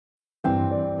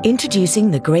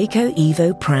Introducing the Graco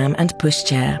Evo pram and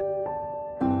pushchair.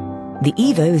 The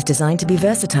Evo is designed to be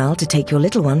versatile to take your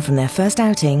little one from their first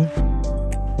outing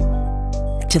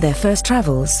to their first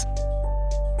travels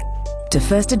to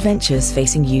first adventures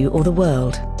facing you or the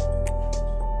world.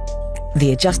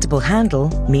 The adjustable handle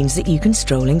means that you can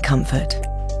stroll in comfort.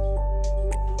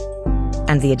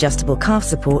 And the adjustable calf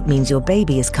support means your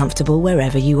baby is comfortable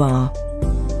wherever you are.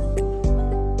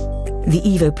 The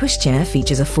Evo pushchair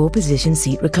features a 4-position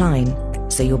seat recline,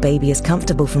 so your baby is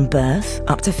comfortable from birth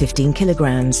up to 15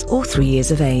 kilograms or 3 years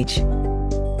of age.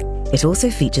 It also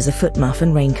features a foot muff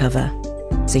and rain cover,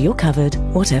 so you're covered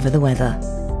whatever the weather.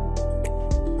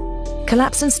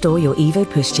 Collapse and store your Evo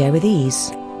pushchair with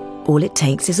ease. All it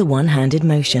takes is a one-handed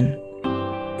motion.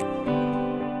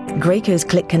 Graco's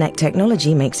Click Connect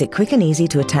technology makes it quick and easy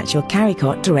to attach your carry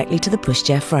cot directly to the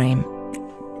pushchair frame.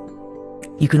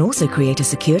 You can also create a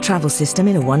secure travel system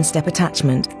in a one-step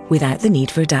attachment without the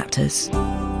need for adapters.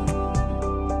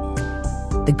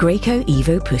 The Graco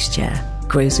Evo pushchair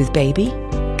grows with baby,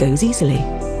 goes easily.